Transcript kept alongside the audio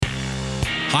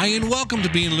Hi, and welcome to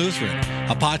Being Lutheran,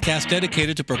 a podcast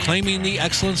dedicated to proclaiming the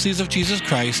excellencies of Jesus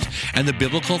Christ and the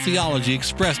biblical theology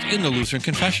expressed in the Lutheran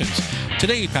Confessions.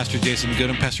 Today, Pastor Jason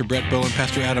Goodham, Pastor Brett Bowe, and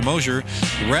Pastor Adam Osier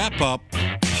wrap up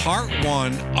Part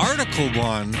 1, Article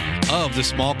 1 of the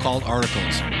Smalcald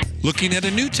Articles, looking at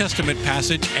a New Testament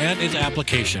passage and its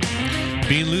application.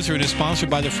 Being Lutheran is sponsored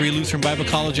by the Free Lutheran Bible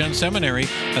College and Seminary,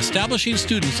 establishing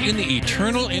students in the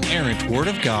eternal, inerrant Word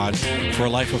of God for a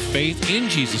life of faith in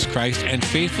Jesus Christ and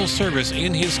faithful service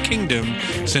in His kingdom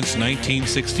since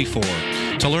 1964.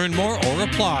 To learn more or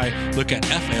apply, look at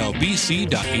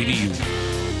flbc.edu.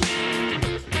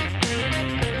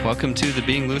 Welcome to the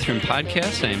Being Lutheran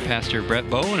podcast. I'm Pastor Brett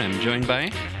Bowe, and I'm joined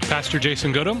by Pastor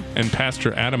Jason Goodham and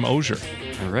Pastor Adam Osier.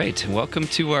 All right, welcome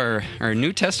to our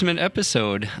New Testament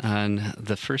episode on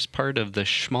the first part of the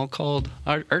Smalcald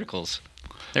Articles.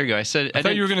 There you go. I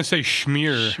thought you were going to say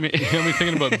schmear. You got me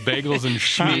thinking about bagels and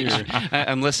schmear.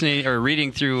 I'm listening or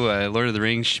reading through Lord of the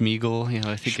Rings, Schmeagol. You know,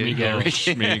 I think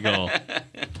Schmeagol.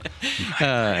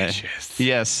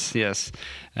 Yes.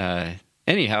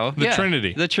 Anyhow, the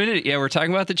Trinity. The Trinity. Yeah, we're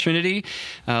talking about the Trinity.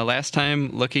 Last time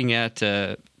looking at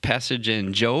passage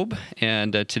in Job,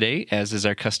 and today, as is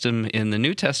our custom in the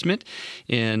New Testament,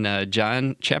 in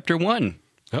John chapter 1.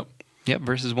 Yep,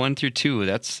 verses 1 through 2.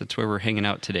 That's where we're hanging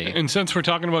out today. And since we're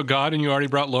talking about God and you already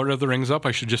brought Lord of the Rings up,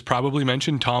 I should just probably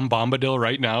mention Tom Bombadil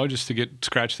right now just to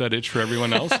scratch that itch for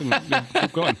everyone else and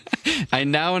keep going. I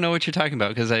now know what you're talking about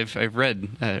because I've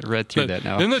read through that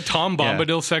now. Then the Tom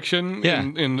Bombadil section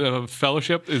in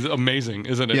Fellowship is amazing,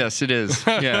 isn't it? Yes, it is.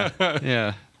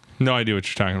 Yeah. No idea what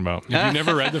you're talking about. Have you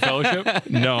never read The Fellowship?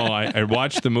 No, I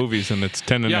watched the movies, and it's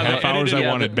 10 and a half hours I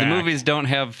wanted back. The movies don't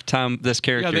have this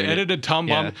character. Yeah, they edited Tom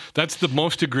Bombadil. That's the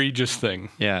most egregious thing.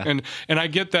 Yeah. And I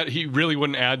get that he really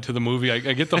wouldn't add to the movie. I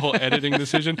get the whole editing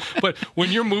decision. But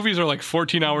when your movies are like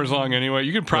 14 hours long anyway,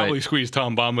 you could probably squeeze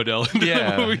Tom Bombadil into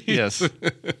the movies. Yes.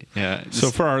 Yeah.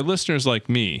 So for our listeners like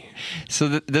me.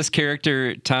 So this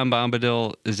character, Tom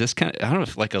Bombadil, is this kind of, I don't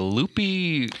know, like a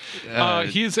loopy...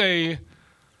 he's a...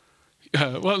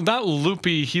 well, not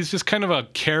loopy. He's just kind of a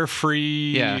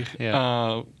carefree.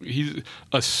 Yeah. He's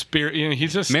a spirit. You know,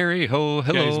 he's just merry ho,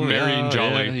 hello. Yeah, he's merry and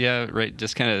jolly. Yeah, right.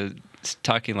 Just kind of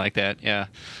talking like that. Yeah.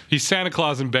 He's Santa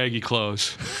Claus in baggy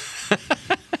clothes.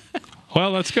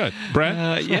 Well, that's good,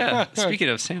 Brett. Yeah. Speaking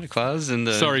of Santa Claus and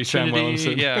the Sam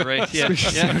Williamson. Yeah, right. Yeah.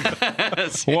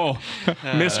 Whoa,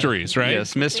 mysteries, right?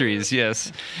 Yes, mysteries.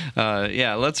 Yes.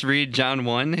 Let's read John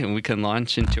 1, and we can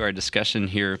launch into our discussion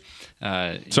here.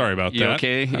 Sorry about that.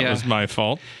 Okay? That was my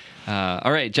fault.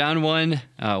 All right, John 1,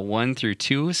 1 through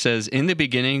 2 says, "In the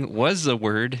beginning was the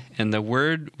Word, and the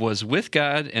Word was with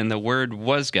God, and the Word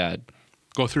was God."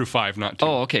 Go through 5, not 2.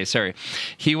 Oh, okay, sorry.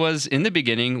 "He was in the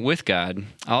beginning with God.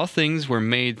 All things were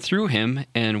made through him,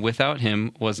 and without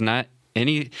him was not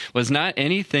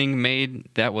anything made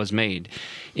that was made.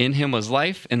 In him was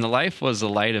life, and the life was the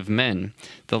light of men.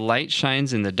 The light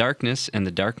shines in the darkness, and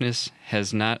the darkness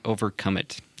has not overcome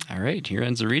it." All right, here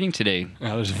ends the reading today.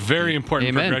 Now, there's a very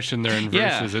important progression there in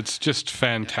verses. Yeah. It's just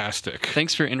fantastic.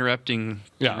 Thanks for interrupting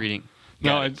the reading.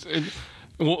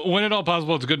 When at all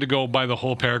possible, it's good to go by the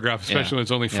whole paragraph, especially when it's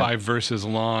only 5 verses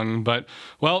long. But,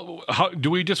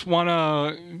 do we just want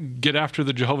to get after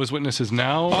the Jehovah's Witnesses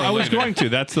now? I was going to.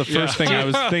 That's the first thing I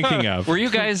was thinking of. Were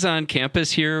you guys on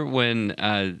campus here when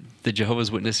the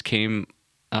Jehovah's Witness came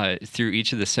through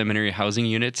each of the seminary housing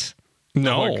units?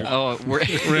 No. Oh,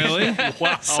 really?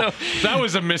 Wow. So that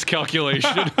was a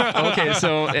miscalculation. Okay,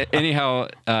 so anyhow,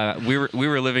 we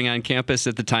were living on campus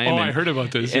at the time. I heard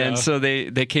about this. And so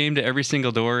they came to every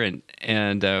single door, and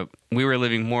we were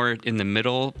living more in the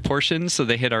middle portion, so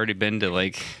they had already been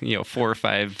to 4 or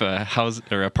 5 house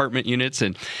or apartment units,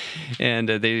 and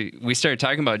we started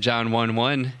talking about John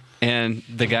 1:1, and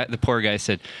the poor guy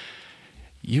said,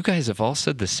 "You guys have all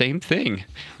said the same thing,"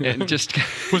 and just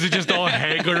was it just all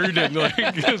haggard and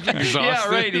just exhausted? Yeah,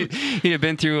 right. He had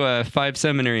been through 5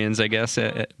 seminarians, I guess,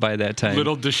 by that time.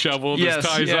 Little disheveled, his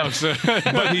ties up.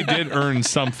 But he did earn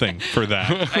something for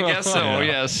that. I guess so.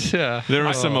 Yes. Yeah. There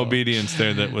was some obedience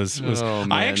there that was.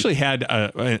 I actually had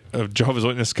a Jehovah's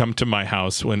Witness come to my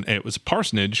house when it was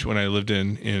parsonage when I lived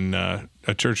in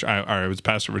a church. I was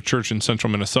pastor of a church in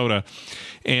central Minnesota,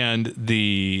 and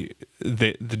the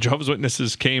Jehovah's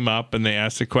Witnesses came up and they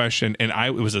asked a question, and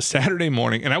it was a Saturday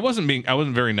morning, and I wasn't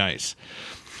very nice.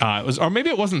 Or maybe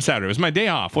it wasn't Saturday. It was my day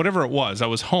off, whatever it was. I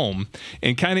was home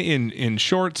and kind of in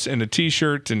shorts and a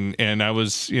T-shirt, and I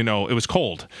was, it was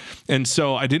cold. And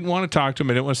so I didn't want to talk to him.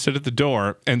 I didn't want to sit at the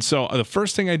door. And so the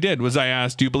first thing I did was I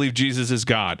asked, "Do you believe Jesus is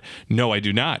God?" "No, I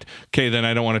do not." "Okay, then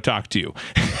I don't want to talk to you."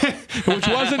 which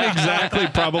wasn't exactly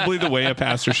probably the way a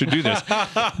pastor should do this.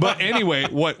 But anyway,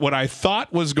 what I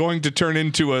thought was going to turn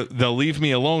into they'll leave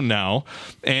me alone now,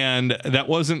 and that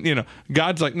wasn't,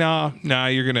 God's like, nah,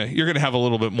 you're gonna have a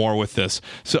little bit more with this.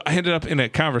 So I ended up in a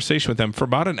conversation with them for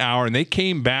about an hour, and they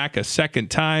came back a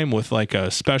second time with like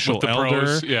a special elder,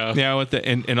 pros, with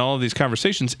and all of these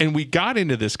conversations, and we got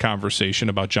into this conversation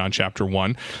about John chapter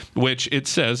 1, which it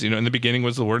says, in the beginning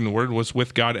was the Word, and the Word was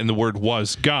with God, and the Word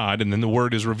was God, and then the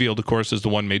Word is revealed, of course, as the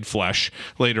one made flesh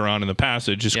later on in the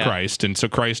passage is Christ, and so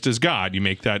Christ is God. You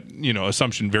make that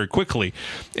assumption very quickly,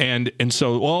 and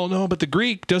so, well, no, but the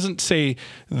Greek doesn't say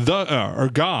or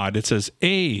God, it says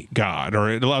a God, or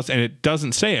it allows, and it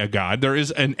doesn't say a God. There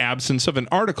is an absence of an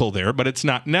article there, but it's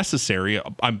not necessary.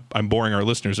 I'm boring our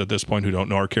listeners at this point who don't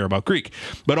know or care about Greek,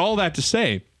 but all that to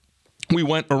say, we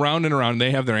went around and around, and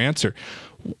they have their answer.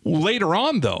 Later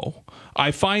on, though,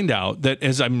 I find out that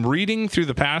as I'm reading through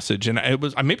the passage, and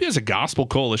maybe it was a Gospel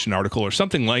Coalition article or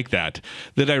something like that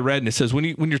I read, and it says when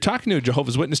you're talking to a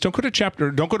Jehovah's Witness, don't go to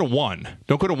 1,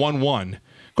 don't go to 1:1,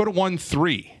 go to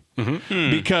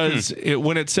 1:3, because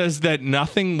when it says that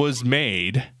nothing was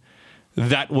made,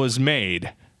 that was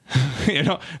made.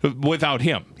 Without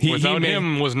him. Without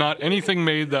him was not anything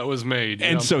made that was made.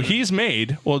 And so he's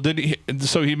made. Well,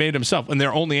 so he made himself. And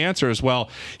their only answer is, well,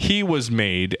 he was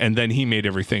made, and then he made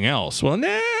everything else. Well,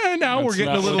 now we're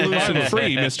getting a little loose and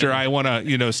free, mister. I want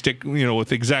to, stick,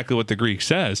 with exactly what the Greek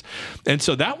says. And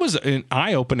so that was an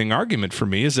eye-opening argument for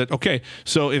me, is that, okay,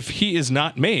 so if he is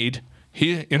not made,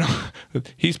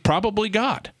 he's probably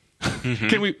God. Mm-hmm.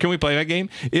 Can we play that game?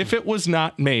 If it was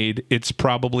not made, it's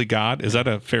probably God. Is that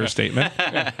a fair statement?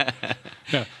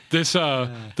 Yeah. This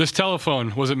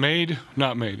telephone, was it made?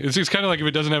 Not made. It's kind of like if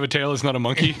it doesn't have a tail, it's not a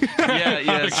monkey.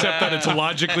 Except that it's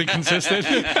logically consistent.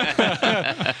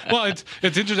 Well, it's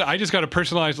interesting. I just got a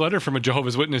personalized letter from a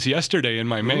Jehovah's Witness yesterday in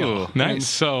my mail. Ooh, nice. And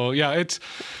so it's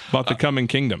about the coming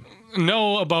kingdom.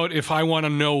 No, about if I want to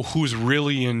know who's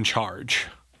really in charge.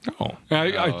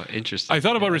 Interesting. I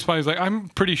thought about responding like, I'm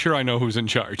pretty sure I know who's in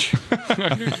charge.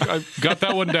 I got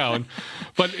that one down.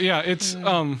 But it's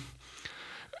I'm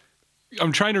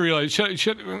trying to realize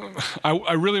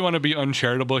I really want to be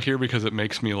uncharitable here because it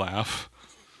makes me laugh.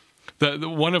 The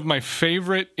one of my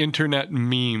favorite internet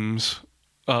memes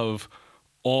of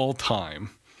all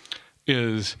time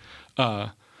is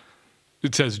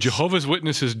it says Jehovah's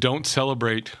Witnesses don't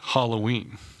celebrate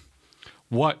Halloween.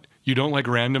 What? You don't like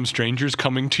random strangers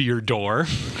coming to your door?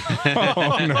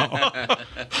 Oh, no.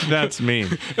 That's mean.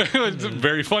 It's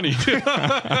very funny.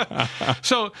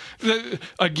 So,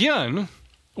 again,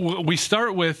 we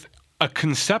start with a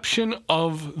conception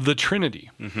of the Trinity.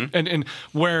 Mm-hmm. And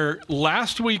where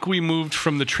last week we moved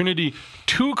from the Trinity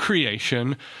to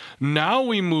creation, now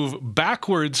we move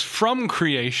backwards from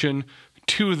creation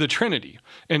to the Trinity.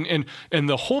 And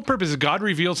the whole purpose is God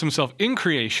reveals himself in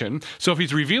creation. So if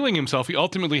he's revealing himself, he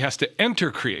ultimately has to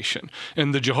enter creation.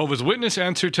 And the Jehovah's Witness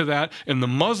answer to that, and the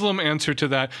Muslim answer to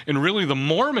that, and really the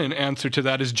Mormon answer to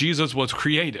that is Jesus was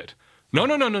created.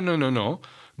 No.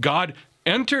 God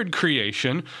entered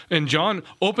creation, and John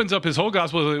opens up his whole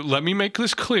gospel. Let me make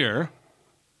this clear.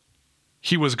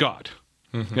 He was God.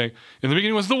 Mm-hmm. Okay. In the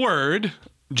beginning was the Word,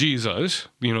 Jesus,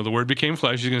 the Word became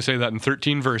flesh. He's going to say that in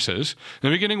 13 verses. In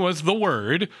the beginning was the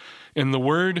Word, and the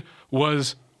Word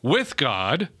was with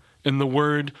God, and the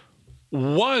Word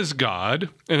was God.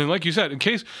 And then, like you said, in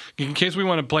case we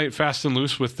want to play it fast and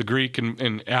loose with the Greek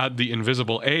and add the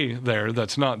invisible A there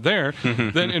that's not there,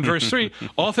 then in verse 3,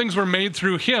 all things were made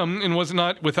through him, and was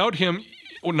not without him,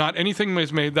 not anything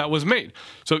was made that was made.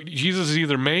 So Jesus is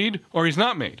either made or he's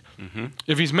not made. Mm-hmm.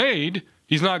 If he's made,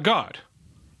 he's not God.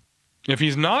 If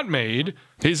he's not made,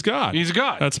 he's God. He's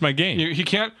God. That's my game. He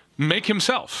can't make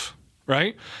himself,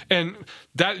 right? And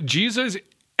that Jesus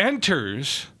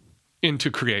enters into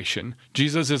creation.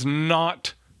 Jesus is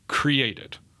not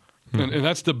created. And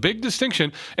that's the big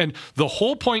distinction. And the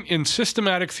whole point in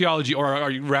systematic theology,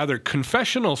 or rather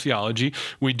confessional theology,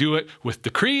 we do it with the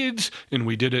creeds, and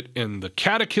we did it in the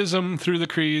catechism through the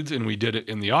creeds, and we did it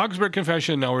in the Augsburg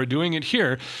Confession. Now we're doing it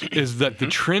here, is that the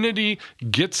Trinity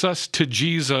gets us to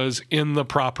Jesus in the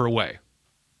proper way.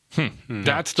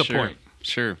 That's the point.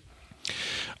 Sure.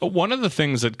 One of the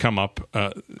things that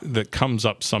comes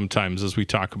up sometimes as we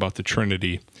talk about the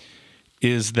Trinity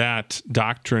is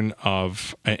doctrine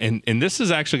of, and this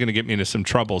is actually going to get me into some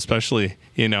trouble, especially,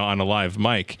 on a live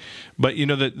mic. But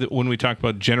that when we talk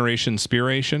about generation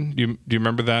spiration, do you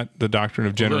remember that? The doctrine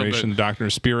of generation, the doctrine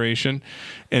of spiration,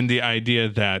 and the idea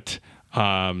that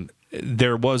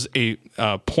there was a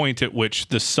point at which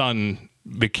the Son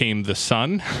became the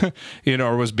Son,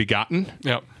 or was begotten.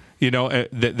 Yep.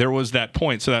 There was that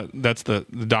point. So that's the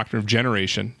doctrine of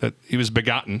generation, that he was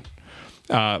begotten.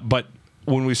 But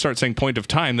when we start saying point of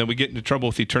time, then we get into trouble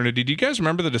with eternity. Do you guys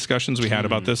remember the discussions we had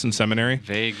about this in seminary?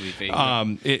 Vaguely.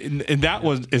 And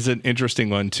that is an interesting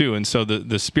one too. And so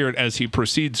the Spirit, as he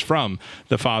proceeds from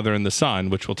the Father and the Son,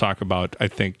 which we'll talk about, I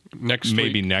think next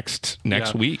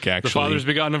week, actually. The Father is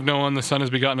begotten of no one, the Son is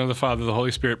begotten of the Father, the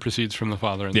Holy Spirit proceeds from the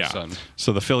Father and the Son.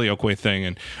 So the filioque thing.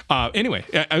 And anyway,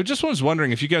 I just was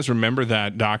wondering if you guys remember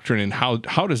that doctrine, and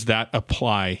how does that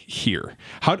apply here?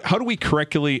 How do we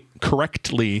correctly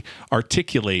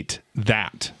articulate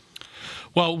that?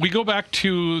 Well, we go back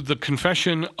to the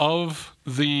confession of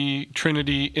the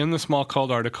Trinity in the Smalcald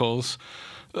Articles,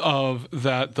 of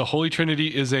that the Holy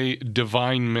Trinity is a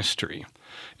divine mystery.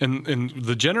 And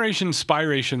the generation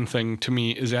spiration thing, to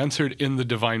me, is answered in the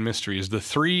divine mysteries, the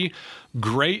three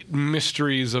great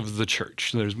mysteries of the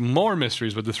church. There's more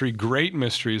mysteries, but the three great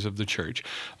mysteries of the church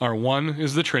are: one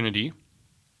is the Trinity,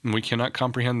 and we cannot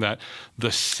comprehend that.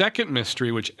 The second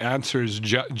mystery, which answers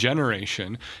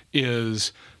generation,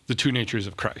 is the two natures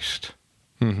of Christ.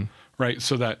 Mm-hmm. Right?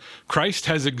 So that Christ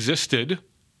has existed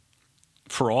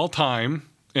for all time,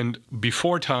 and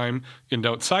before time and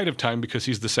outside of time, because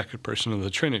he's the second person of the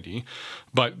Trinity.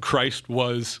 But Christ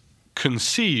was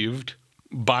conceived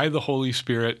by the Holy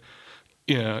Spirit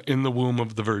in the womb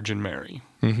of the Virgin Mary.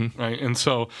 Mm-hmm. Right? And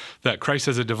so that Christ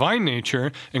has a divine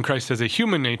nature and Christ has a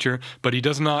human nature, but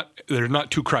there's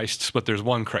not two Christs, but there's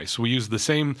one Christ. So we use the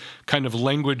same kind of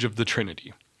language of the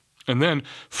Trinity. And then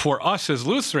for us as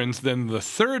Lutherans, then the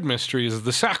third mystery is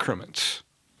the sacraments.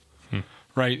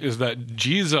 Right? Is that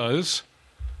Jesus,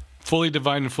 fully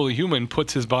divine and fully human,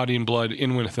 puts his body and blood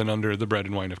in, with, and under the bread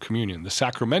and wine of communion. The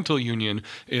sacramental union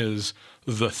is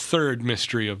the third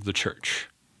mystery of the church.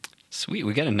 Sweet.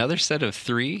 We got another set of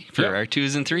three for our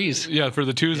twos and threes. Yeah, for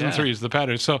the twos and threes, the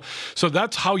patterns. So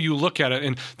that's how you look at it.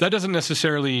 And that doesn't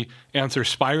necessarily answer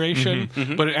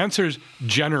spiration, but it answers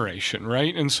generation,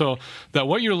 right? And so that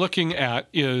what you're looking at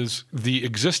is the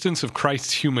existence of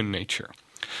Christ's human nature.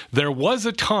 There was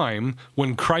a time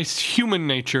when Christ's human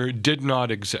nature did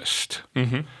not exist.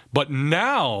 Mm-hmm. But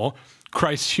now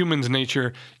Christ's human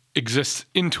nature exists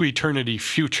into eternity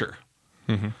future.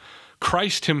 Mm-hmm.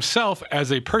 Christ himself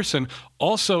as a person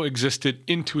also existed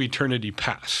into eternity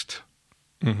past.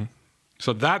 Mm-hmm.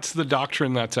 So that's the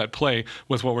doctrine that's at play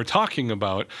with what we're talking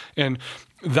about. And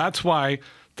that's why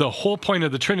the whole point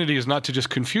of the Trinity is not to just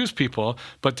confuse people,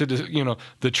 but to,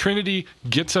 the Trinity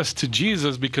gets us to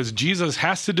Jesus, because Jesus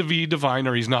has to be divine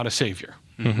or he's not a savior.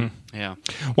 Mm-hmm. Yeah.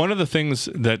 One of the things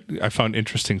that I found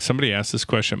interesting, somebody asked this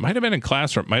question, it might have been in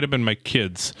class or it might have been my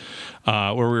kids,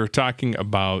 where we were talking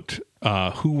about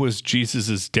who was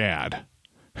Jesus's dad,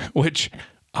 which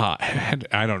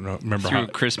I don't know. Remember through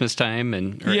Christmas time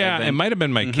and Advent. It might have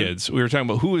been my kids. We were talking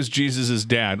about who was Jesus's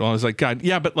dad. Well, I was like, God,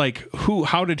 yeah, but like who?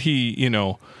 How did he?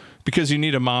 Because you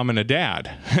need a mom and a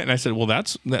dad. And I said, well,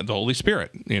 that's the Holy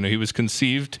Spirit. He was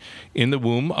conceived in the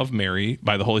womb of Mary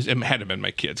by the Holy Spirit. It had to have been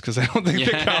my kids, because I don't think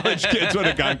the college kids would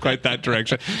have gone quite that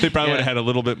direction. They probably would have had a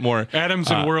little bit more. Adams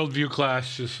and worldview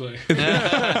class, just like.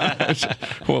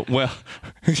 well,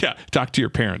 yeah. Talk to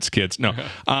your parents, kids. No.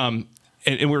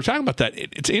 And we were talking about that.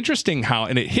 It's interesting how,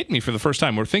 and it hit me for the first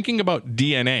time, we're thinking about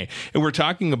DNA, and we're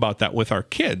talking about that with our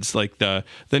kids, like the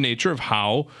nature of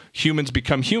how humans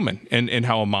become human, and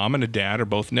how a mom and a dad are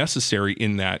both necessary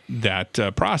in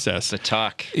that process. The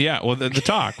talk. Yeah, well, the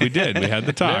talk. We did. We had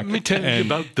the talk. Let me tell you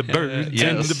about the birds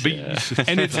and the bees.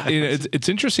 And it's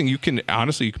interesting. You can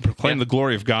proclaim the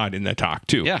glory of God in that talk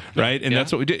too. Yeah. Right? And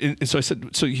that's what we did. And so I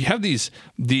said, so you have these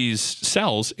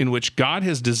cells in which God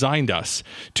has designed us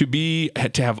to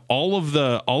have all of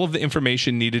the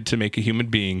information needed to make a human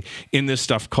being in this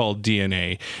stuff called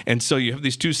DNA. And so you have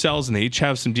these two cells, and they each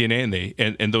have some DNA,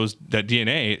 and that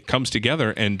DNA comes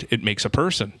together and it makes a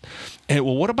person. And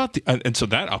well, what about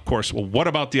what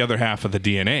about the other half of the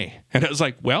DNA? And I was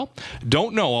like, well,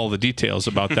 don't know all the details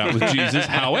about that with Jesus.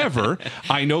 However,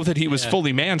 I know that he was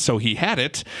fully man, so he had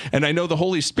it. And I know the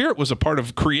Holy Spirit was a part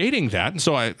of creating that. And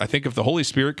so I think if the Holy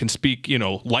Spirit can speak,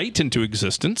 light into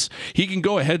existence, he can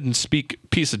go ahead and speak a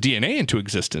piece of DNA into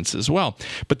existence as well.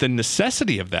 But the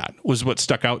necessity of that was what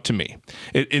stuck out to me.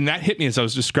 And that hit me as I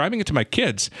was describing it to my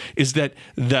kids, is that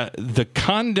the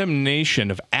condemnation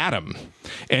of Adam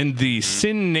And the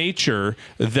sin nature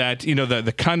that,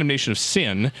 the condemnation of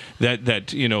sin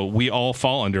that we all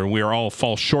fall under, we all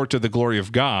fall short of the glory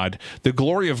of God. The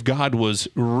glory of God was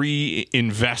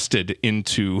reinvested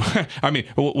into,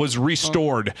 was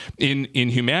restored in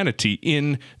humanity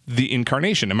in the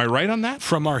incarnation. Am I right on that?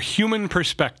 From our human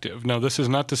perspective, now this is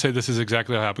not to say this is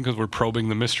exactly how it happened, because we're probing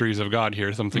the mysteries of God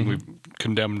here, something we've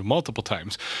condemned multiple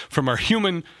times. From our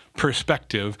human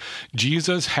perspective,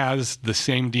 Jesus has the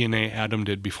same DNA Adam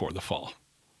did before the fall.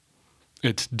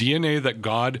 It's DNA that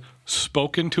God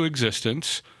spoke into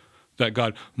existence, that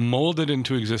God molded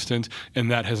into existence,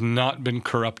 and that has not been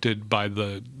corrupted by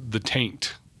the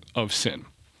taint of sin.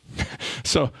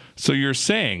 So you're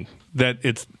saying that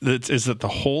is it the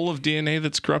whole of DNA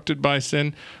that's corrupted by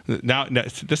sin? Now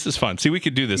this is fun. See, we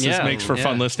could do this. This makes for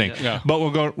fun listening. Yeah. But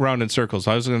we'll go around in circles.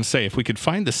 I was going to say, if we could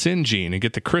find the sin gene and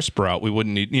get the CRISPR out, we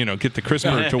wouldn't need, get the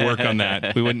CRISPR to work on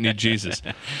that. We wouldn't need Jesus.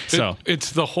 So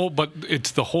it's the whole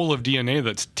of DNA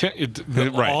that's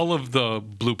right. All of the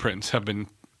blueprints have been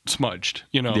smudged.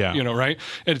 Right?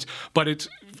 It's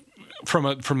from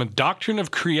a doctrine of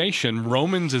creation,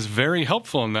 Romans is very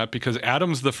helpful in that, because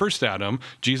Adam's the first Adam,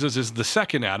 Jesus is the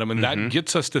second Adam, and that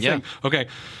gets us to think, okay,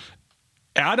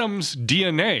 Adam's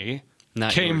DNA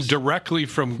came directly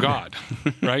from God,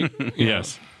 right?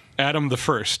 Yes. Adam the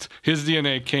first, his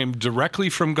DNA came directly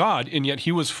from God, and yet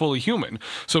he was fully human.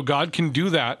 So God can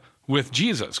do that with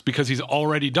Jesus because he's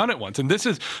already done it once. And this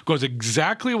goes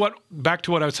exactly back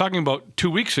to what I was talking about 2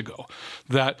 weeks ago,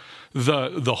 that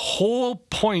the whole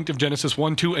point of Genesis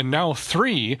 1, 2, and now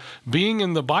 3 being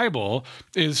in the Bible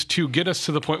is to get us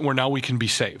to the point where now we can be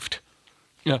saved.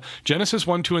 Genesis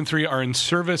 1, 2, and 3 are in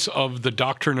service of the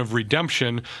doctrine of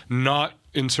redemption, not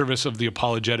in service of the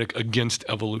apologetic against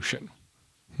evolution.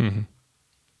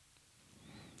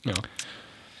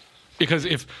 Because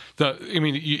if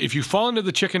you fall into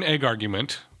the chicken egg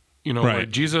argument, where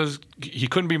Jesus, he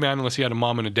couldn't be man unless he had a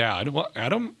mom and a dad. Well,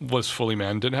 Adam was fully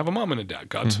man, didn't have a mom and a dad.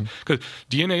 Because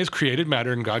DNA is created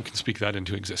matter, and God can speak that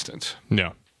into existence.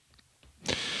 Yeah.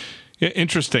 Yeah,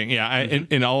 interesting. Yeah,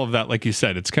 in all of that, like you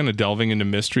said, it's kind of delving into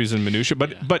mysteries and minutia.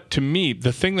 But to me,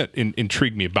 the thing that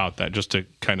intrigued me about that, just to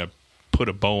kind of put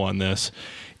a bow on this,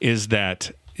 is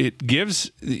that it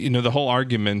gives the whole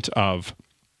argument of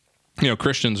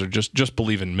Christians are just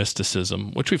believe in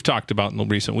mysticism, which we've talked about in the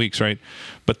recent weeks, right?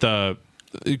 But the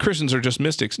Christians are just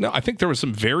mystics. No, I think there was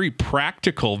some very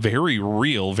practical, very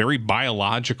real, very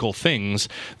biological things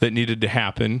that needed to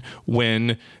happen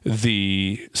when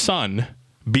the Son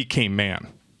became man,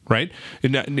 right? He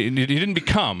didn't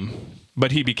become,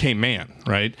 but he became man,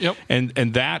 right? Yep.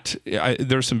 And that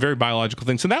there's some very biological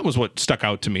things, and that was what stuck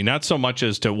out to me. Not so much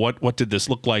as to what did this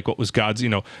look like, what was God's,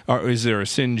 or is there a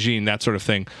sin gene, that sort of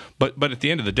thing. But at the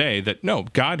end of the day, that no,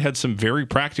 God had some very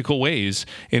practical ways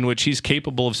in which he's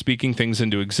capable of speaking things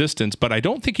into existence. But I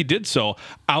don't think he did so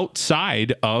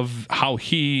outside of how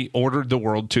he ordered the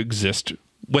world to exist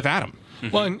with Adam.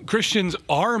 Well, and Christians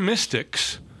are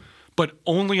mystics, but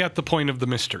only at the point of the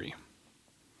mystery.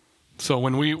 So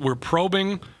when we're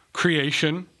probing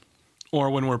creation, or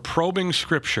when we're probing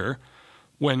Scripture,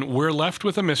 when we're left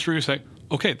with a mystery, we say,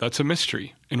 okay, that's a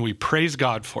mystery, and we praise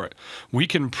God for it. We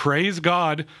can praise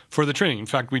God for the Trinity. In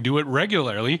fact, we do it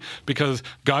regularly because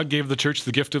God gave the church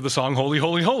the gift of the song, Holy,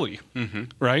 Holy, Holy,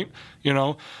 right?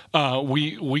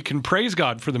 We can praise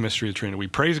God for the mystery of the Trinity. We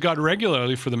praise God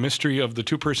regularly for the mystery of the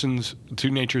two persons, two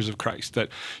natures of Christ, that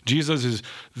Jesus is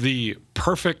the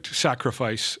perfect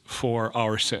sacrifice for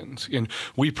our sins. And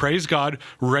we praise God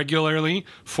regularly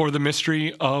for the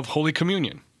mystery of Holy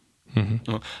Communion.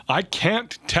 I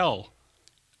can't tell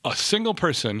a single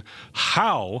person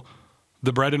how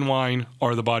the bread and wine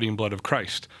are the body and blood of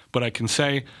Christ, but I can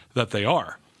say that they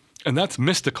are. And that's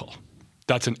mystical.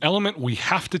 That's an element we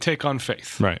have to take on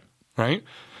faith. Right?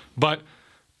 But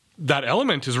that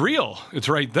element is real. It's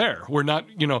right there. We're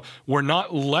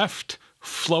not left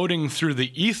floating through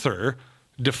the ether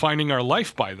defining our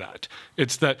life by that.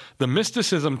 It's that the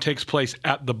mysticism takes place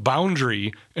at the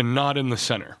boundary and not in the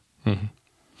center.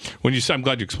 When you, I'm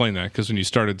glad you explained that, because when you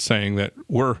started saying that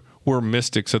we're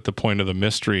mystics at the point of the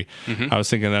mystery, I was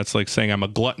thinking that's like saying I'm a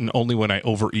glutton only when I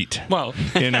overeat. Well,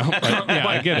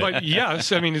 I get it. But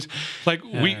yes, it's like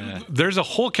there's a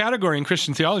whole category in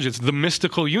Christian theology. It's the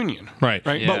mystical union, right?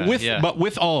 Yeah, but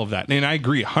with all of that, and I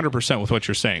agree 100% with what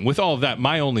you're saying. With all of that,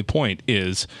 my only point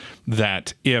is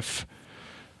that if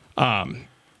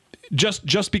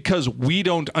just because we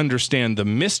don't understand the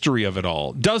mystery of it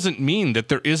all doesn't mean that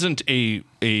there isn't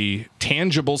a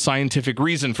tangible scientific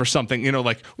reason for something,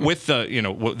 like with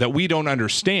the, that we don't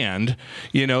understand,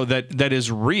 that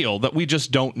is real, that we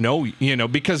just don't know,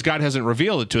 because God hasn't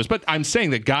revealed it to us. But I'm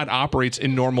saying that God operates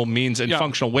in normal means and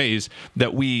functional ways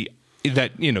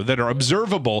that are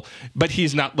observable, but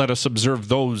he's not let us observe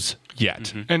those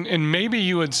yet. And maybe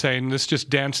you would say, and this just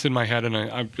danced in my head,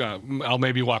 and I'll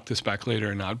maybe walk this back later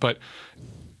or not, but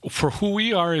for who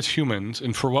we are as humans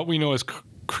and for what we know as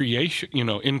creation,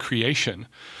 in creation,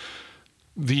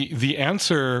 the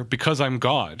answer, because I'm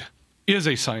God, is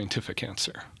a scientific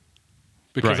answer.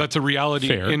 Because that's a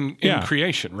reality in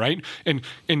creation, right?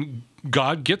 And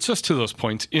God gets us to those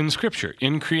points in Scripture,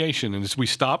 in creation, and as we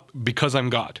stop, because I'm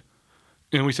God.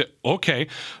 And we say, okay,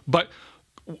 but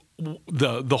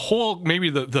the whole, maybe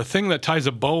the thing that ties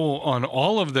a bow on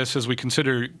all of this as we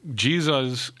consider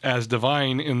Jesus as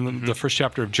divine in the first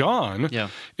chapter of John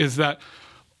is that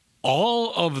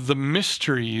all of the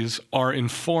mysteries are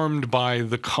informed by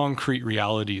the concrete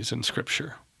realities in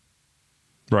Scripture.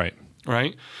 Right.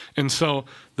 Right? And so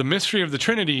the mystery of the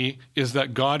Trinity is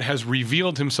that God has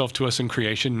revealed himself to us in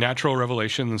creation, natural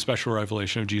revelation and special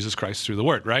revelation of Jesus Christ through the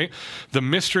Word, right? The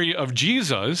mystery of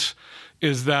Jesus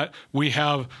is that we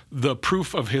have the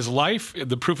proof of his life,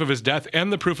 the proof of his death,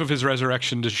 and the proof of his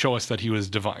resurrection to show us that he was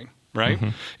divine, right?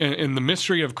 And the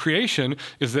mystery of creation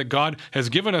is that God has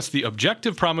given us the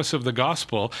objective promise of the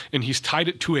gospel, and he's tied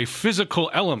it to a physical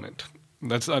element.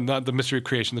 That's not the mystery of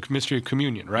creation, the mystery of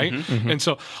communion, right? And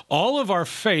so all of our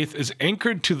faith is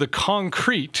anchored to the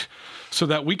concrete so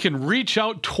that we can reach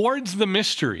out towards the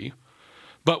mystery,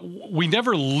 but we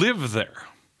never live there.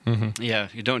 Yeah,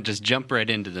 you don't just jump right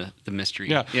into the mystery.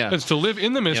 Yeah. It's to live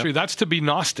in the mystery. That's to be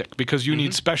Gnostic, because you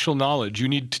need special knowledge. You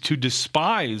need to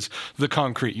despise the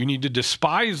concrete. You need to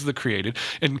despise the created.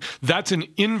 And that's an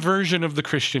inversion of the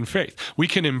Christian faith. We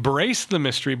can embrace the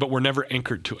mystery, but we're never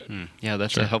anchored to it. Yeah,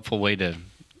 that's a helpful way to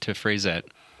phrase that.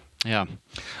 Yeah,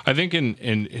 I think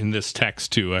in this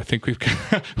text too, I think we've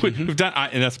done,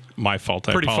 and that's my fault.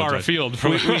 I Pretty apologize. far afield.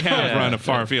 We have run a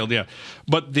far afield,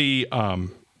 but the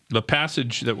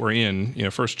passage that we're in,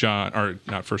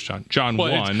 John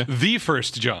 1. The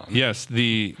First John. Yes,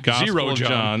 the Gospel of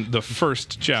John, the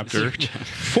first chapter,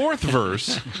 fourth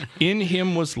verse. In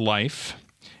him was life,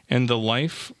 and the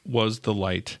life was the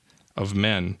light of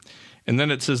men. And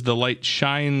then it says the light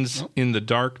shines in the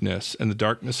darkness, and the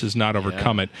darkness has not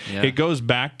overcome it. Yeah. It goes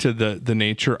back to the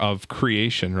nature of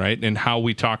creation, right? And how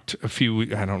we talked I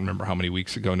don't remember how many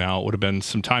weeks ago now, it would have been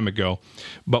some time ago,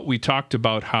 but we talked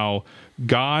about how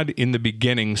God in the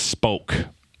beginning spoke.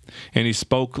 And he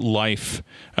spoke life,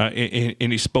 and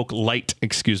he spoke light,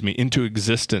 into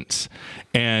existence.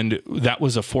 And that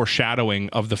was a foreshadowing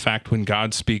of the fact when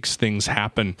God speaks, things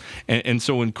happen. And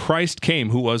so when Christ came,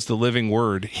 who was the living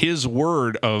word, his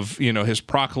word of, his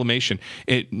proclamation,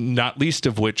 not least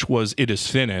of which was, "It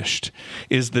is finished,"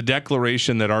 is the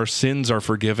declaration that our sins are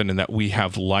forgiven and that we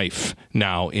have life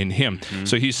now in him.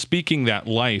 So he's speaking that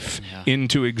life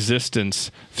into existence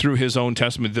through his own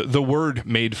testament. The word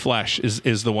made flesh is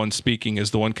the one speaking,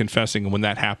 is the one confessing, and when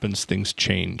that happens, things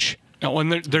change. Now,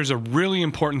 there's a really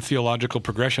important theological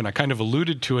progression. I kind of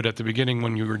alluded to it at the beginning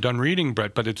when you were done reading,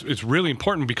 Brett, but it's really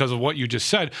important because of what you just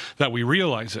said that we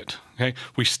realize it. Okay,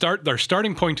 our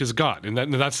starting point is God,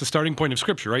 and that's the starting point of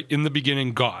Scripture, right? In the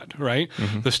beginning, God, right?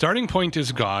 The starting point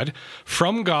is God.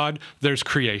 From God, there's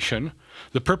creation.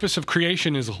 The purpose of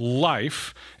creation is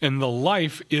life, and the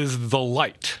life is the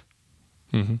light.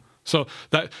 So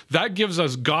that gives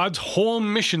us God's whole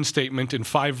mission statement in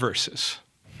 5 verses.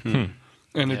 And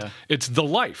it's the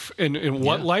life. And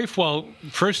what life? Well,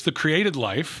 first the created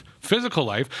life, physical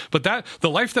life, but the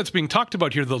life that's being talked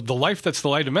about here, the life that's the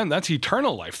light of men, that's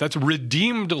eternal life. That's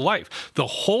redeemed life. The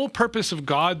whole purpose of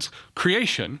God's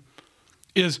creation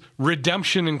is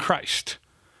redemption in Christ.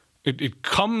 It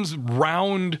comes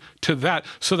round to that,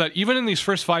 so that even in these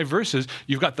first 5 verses,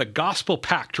 you've got the gospel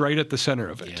packed right at the center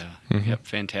of it. Yep,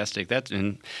 fantastic. That's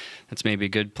maybe a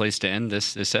good place to end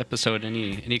this episode.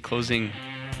 Any closing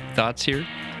thoughts here?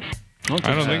 I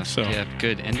don't think so. Yeah,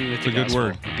 good. Ending with a good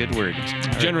word. A good word.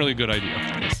 Generally a good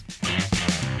idea. Yes.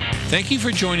 Thank you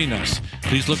for joining us.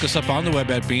 Please look us up on the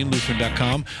web at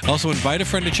beinglutheran.com. Also, invite a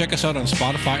friend to check us out on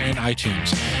Spotify and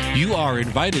iTunes. You are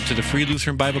invited to the Free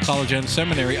Lutheran Bible College and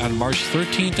Seminary on March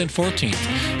 13th and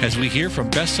 14th as we hear from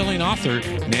best-selling author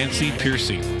Nancy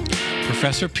Pearcey.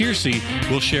 Professor Piercy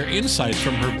will share insights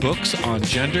from her books on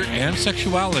gender and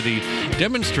sexuality,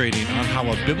 demonstrating on how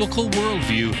a biblical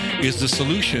worldview is the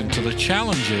solution to the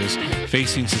challenges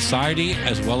facing society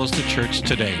as well as the church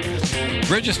today.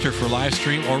 Register for live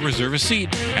stream or reserve a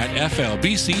seat at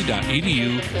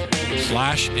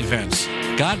flbc.edu/events.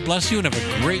 God bless you and have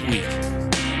a great week.